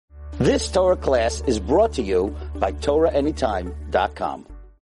This Torah class is brought to you by TorahAnytime.com.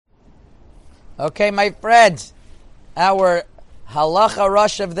 Okay, my friends, our halacha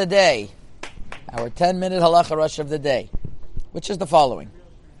rush of the day, our 10-minute halacha rush of the day, which is the following.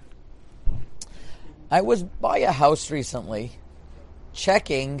 I was by a house recently,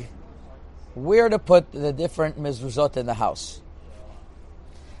 checking where to put the different mezuzot in the house.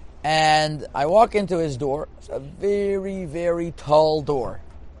 And I walk into his door. It's a very, very tall door.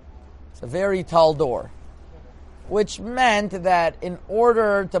 It's a very tall door. Which meant that in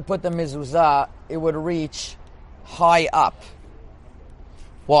order to put the mezuzah, it would reach high up.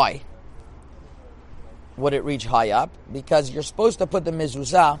 Why would it reach high up? Because you're supposed to put the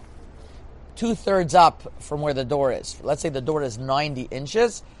mezuzah 2/3 up from where the door is. Let's say the door is 90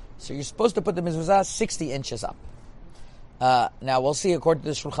 inches, so you're supposed to put the mezuzah 60 inches up. Now we'll see, according to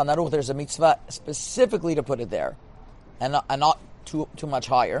the Shulchan Aruch, there's a mitzvah specifically to put it there, and not too much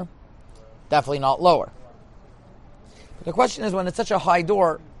higher, definitely not lower. But the question is, when it's such a high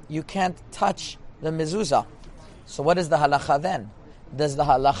door, you can't touch the mezuzah. So what is the halacha then? Does the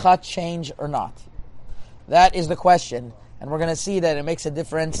halacha change or not? That is the question, and we're going to see that it makes a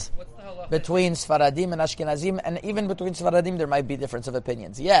difference between Sfaradim and Ashkenazim, and even between Sfaradim there might be difference of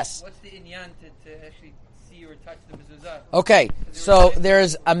opinions. Yes? What's the inyan to actually see or touch the mezuzah? Okay, so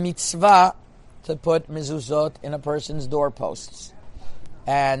there's a mitzvah to put mezuzot in a person's doorposts,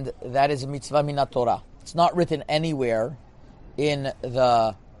 and that is a mitzvah min Torah. It's not written anywhere in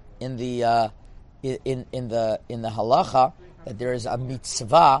the halacha that there is a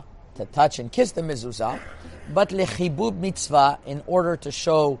mitzvah to touch and kiss the mezuzah, but lechibub mitzvah, in order to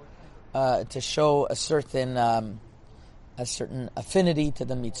show a certain affinity to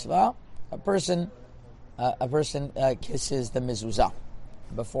the mitzvah, a person kisses the mezuzah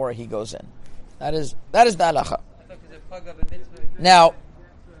before he goes in. That is the halacha. Now,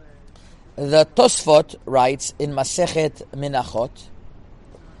 the Tosfot writes in Masechet Menachot,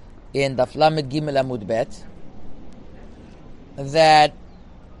 in Daf Lamed Gimel Amud Bet, that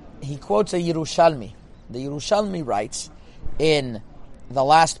he quotes a Yerushalmi. The Yerushalmi writes in the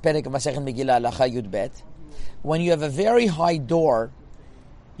last perek of Masechet Megillah Halacha Yud Bet, when you have a very high door,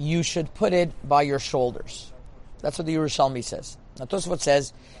 you should put it by your shoulders. That's what the Yerushalmi says. Now Tosfot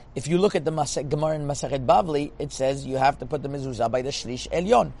says, if you look at the Gemara in Masechet Bavli, it says you have to put the mezuzah by the Shlish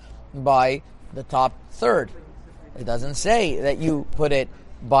Elyon, by the top third. It doesn't say that you put it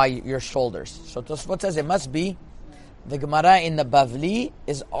by your shoulders. So Tosfot says it must be the Gemara in the Bavli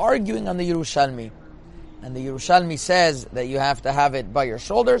is arguing on the Yerushalmi. And the Yerushalmi says that you have to have it by your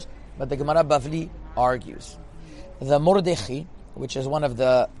shoulders, but the Gemara Bavli argues. The Mordechai, which is one of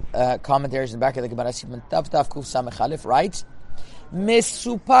the commentaries in the back of the Gemara, Tav Tav Kuf Samech Aleph, writes,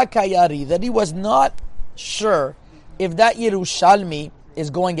 Mesupa Kayari, that he was not sure if that Yerushalmi is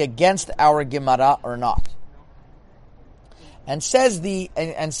going against our Gemara or not. And says the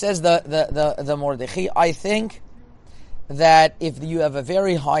Mordechai, I think that if you have a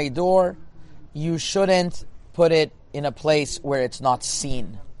very high door, you shouldn't put it in a place where it's not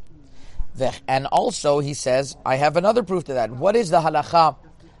seen. And also, he says, I have another proof to that. What is the halacha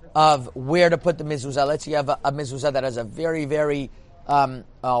of where to put the mezuzah? Let's say you have a mezuzah that has a very, very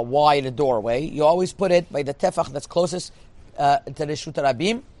wide doorway. You always put it by the tefach that's closest to the Reshut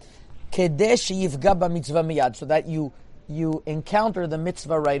Rabim, kedesh yifga b'mitzvah miyad, so that you encounter the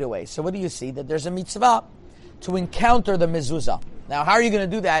mitzvah right away. So what do you see? That there's a mitzvah to encounter the mezuzah. Now, how are you going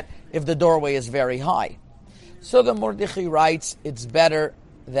to do that if the doorway is very high? So the Mordechai writes, it's better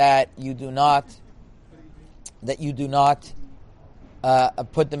that you do not put the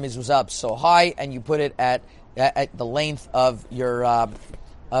mezuzah up so high, and you put it at the length of your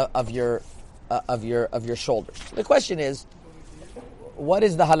shoulders. The question is, what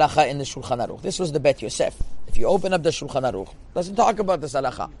is the halacha in the Shulchan Aruch? This was the Bet Yosef. If you open up the Shulchan Aruch, it doesn't talk about this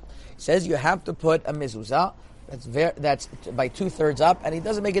halacha. It says you have to put a mezuzah that's by 2/3 up, and it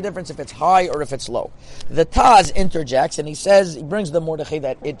doesn't make a difference if it's high or if it's low. The Taz interjects, and he brings the Mordechai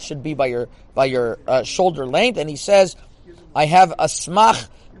that it should be by your shoulder length, and he says, I have a smach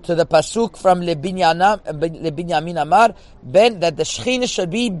to the pasuk from Lebinyamin Amar, that the shechina should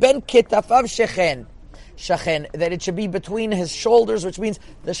be ben ketafav shechen, that it should be between his shoulders, which means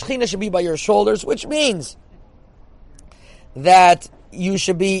the shechina should be by your shoulders, which means that you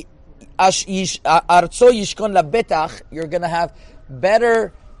should be arzo yishkon labetach, you're going to have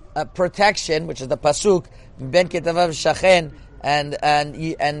better protection, which is the pasuk ben ketavav shachen and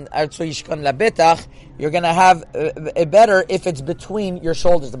arzo yishkon labetach. You're going to have a better if it's between your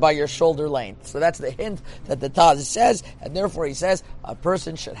shoulders, by your shoulder length. So that's the hint that the Taz says, and therefore he says a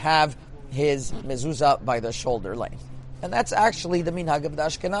person should have his mezuzah by the shoulder length. And that's actually the minhag of the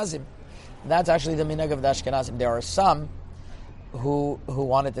Ashkenazim. There are some who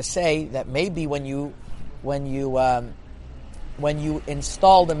wanted to say that maybe when you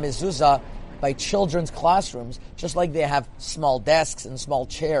install the mezuzah by children's classrooms, just like they have small desks and small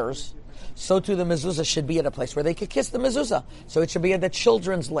chairs, so too the mezuzah should be at a place where they could kiss the mezuzah. So it should be at the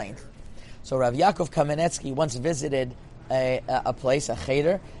children's length. So Rav Yaakov Kamenetsky once visited a place, a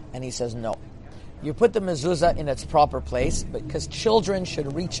cheder, and he says, no. You put the mezuzah in its proper place because children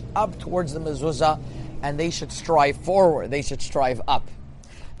should reach up towards the mezuzah and they should strive forward. They should strive up.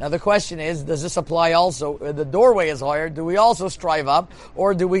 Now the question is, does this apply also? The doorway is higher. Do we also strive up,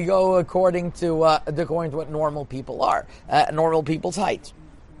 or do we go according to what normal people are, normal people's height?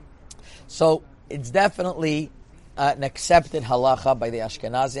 So it's definitely an accepted halacha by the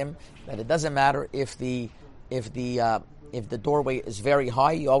Ashkenazim that it doesn't matter if the doorway is very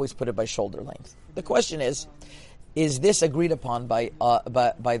high. You always put it by shoulder length. The question is this agreed upon by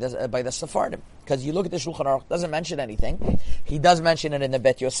the Sephardim? Because you look at the Shulchan Aruch, doesn't mention anything. He does mention it in the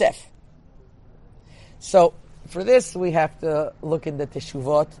Bet Yosef. So for this, we have to look in the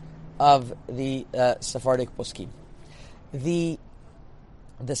Teshuvot of the Sephardic Poskim. The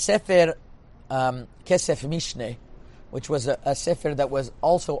Sefer Kesef Mishneh, which was a Sefer that was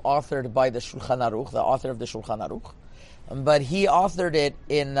also authored by the Shulchan Aruch, the author of the Shulchan Aruch, but he authored it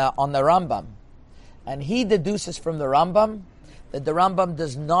on the Rambam. And he deduces from the Rambam that the Rambam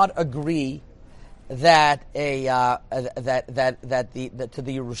does not agree that to the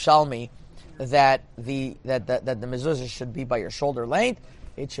Yerushalmi that the mezuzah should be by your shoulder length.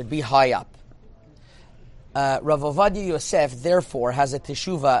 It should be high up. Rav Ovadia Yosef therefore has a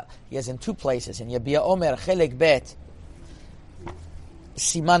teshuva. He has in two places in Yabia Omer Chelek Bet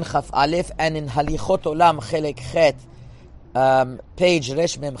Siman Chaf Aleph and in Halichot Olam Chelek Chet page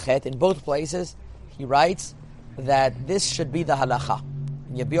Resh Mem Chet. In both places, he writes that this should be the halacha.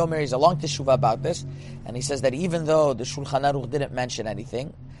 Yabbi Omer is a long teshuvah about this, and he says that even though the Shulchan Aruch didn't mention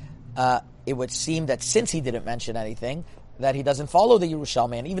anything, it would seem that since he didn't mention anything, that he doesn't follow the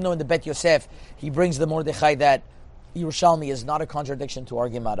Yerushalmi. And even though in the Bet Yosef he brings the Mordechai that Yerushalmi is not a contradiction to our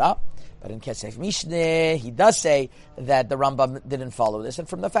Gemara, but in Kesef Mishneh he does say that the Rambam didn't follow this. And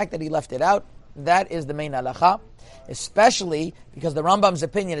from the fact that he left it out, that is the main halacha, especially because the Rambam's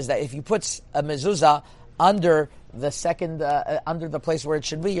opinion is that if you put a mezuzah under the second, under the place where it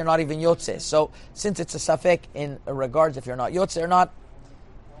should be, you're not even yotze. So since it's a safek in regards if you're not yotze or not,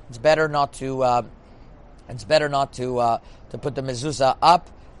 it's better not to put the mezuzah up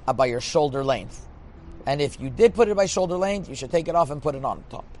by your shoulder length. And if you did put it by shoulder length, you should take it off and put it on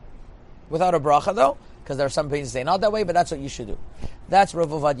top. Without a bracha though, because there are some opinions that say not that way, but that's what you should do. That's Rav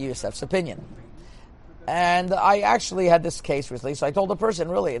Ovadia Yosef's opinion. And I actually had this case recently, so I told the person,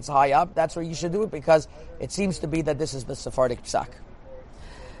 really, it's high up, that's where you should do it, because it seems to be that this is the Sephardic psak.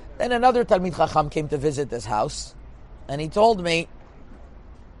 Then another Talmid Chacham came to visit this house, and he told me,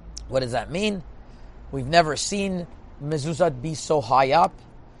 what does that mean? We've never seen mezuzah be so high up.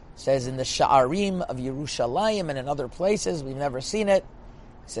 It says in the Sha'arim of Yerushalayim and in other places, we've never seen it.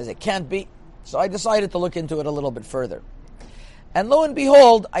 He says it can't be. So I decided to look into it a little bit further. And lo and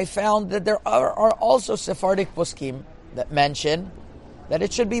behold, I found that there are also Sephardic poskim that mention that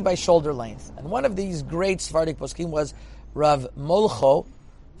it should be by shoulder length. And one of these great Sephardic poskim was Rav Molcho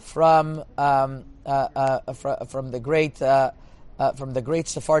from the great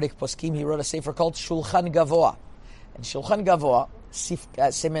Sephardic poskim. He wrote a sefer called Shulchan Gavoa. And Shulchan Gavoa,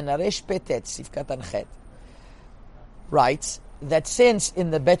 Seminaresh Petet, Sifkat Anchet, writes that since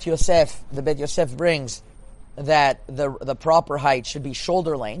in the Bet Yosef brings that the proper height should be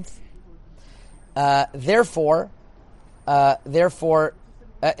shoulder length. Therefore,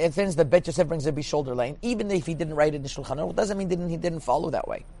 since the Bet Yosef brings it to be shoulder length, even if he didn't write it in Shulchan Aruch, doesn't mean he didn't follow that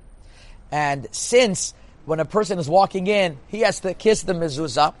way. And since when a person is walking in, he has to kiss the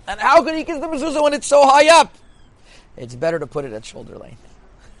mezuzah, and how can he kiss the mezuzah when it's so high up? It's better to put it at shoulder length.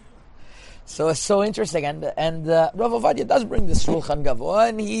 So it's so interesting, and Rav Ovadia does bring this Shulchan Gavoa,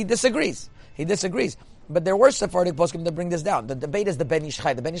 and he disagrees. But there were Sephardic poskim that bring this down. The debate is the Ben Ish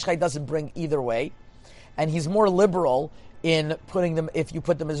Chai. The Ben Ish Chai doesn't bring either way, and he's more liberal in putting them. If you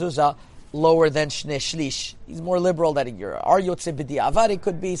put the mezuzah lower than Shnei Shlish, he's more liberal that you're Ar Yotze B'di'avad. It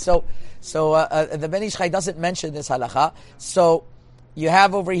could be so. The Ben Ish Chai doesn't mention this halacha. So you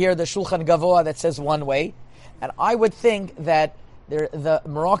have over here the Shulchan Gavoa that says one way, and I would think that the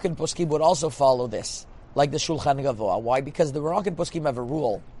Moroccan poskim would also follow this, like the Shulchan Gavoa. Why? Because the Moroccan poskim have a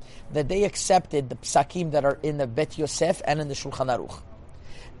rule that they accepted the psakim that are in the Bet Yosef and in the Shulchan Aruch.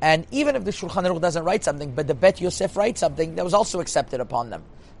 And even if the Shulchan Aruch doesn't write something, but the Bet Yosef writes something, that was also accepted upon them.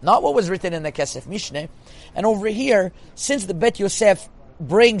 Not what was written in the Kesef Mishneh. And over here, since the Bet Yosef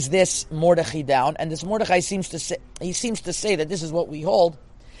brings this Mordechai down, and this Mordechai seems to say that this is what we hold,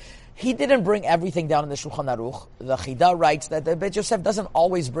 he didn't bring everything down in the Shulchan Aruch. The Chida writes that the Bet Yosef doesn't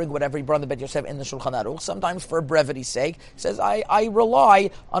always bring whatever he brought in the Bet Yosef in the Shulchan Aruch. Sometimes for brevity's sake, he says, I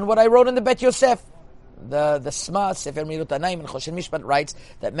rely on what I wrote in the Bet Yosef. The Sma, Sefer Mirut Tanaim, and Choshen Mishpat writes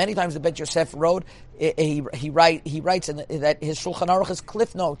that many times the Bet Yosef wrote, he writes that his Shulchan Aruch is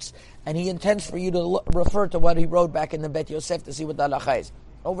cliff notes, and he intends for you to refer to what he wrote back in the Bet Yosef to see what the halacha is.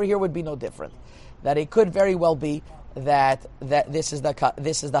 Over here would be no different. That it could very well be that this is the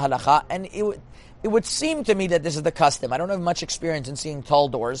halacha, and it would seem to me that this is the custom. I don't have much experience in seeing tall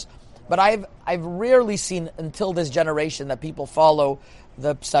doors, but I've rarely seen until this generation that people follow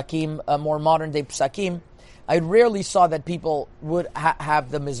the psakim, more modern day psakim. I rarely saw that people would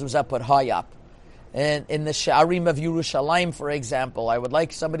have the mezuzah put high up. And in the Sha'arim of Yerushalayim, for example, I would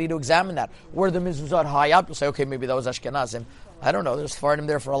like somebody to examine that. Were the mezuzah high up? You'll say, okay, maybe that was Ashkenazim. I don't know. There's Sephardim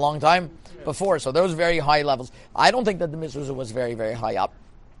there for a long time before, so those very high levels. I don't think that the mezuzah was very, very high up.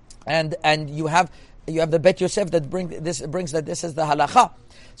 And you have the Bet Yosef that brings that this is the halacha.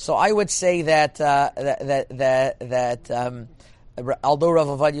 So I would say that although Rav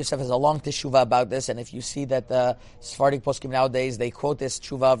Ovadia Yosef has a long teshuvah about this, and if you see that the Sephardic poskim nowadays, they quote this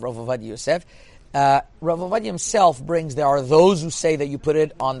teshuvah of Rav Ovadia Yosef, Rav Ovadia himself brings, there are those who say that you put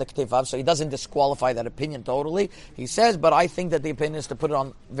it on the Ktevav, so he doesn't disqualify that opinion totally. He says, but I think that the opinion is to put it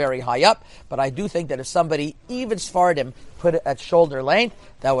on very high up, but I do think that if somebody, even Sephardim, put it at shoulder length,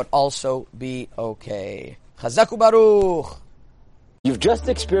 that would also be okay. Chazaku Baruch! You've just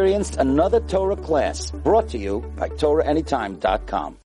experienced another Torah class brought to you by TorahAnytime.com.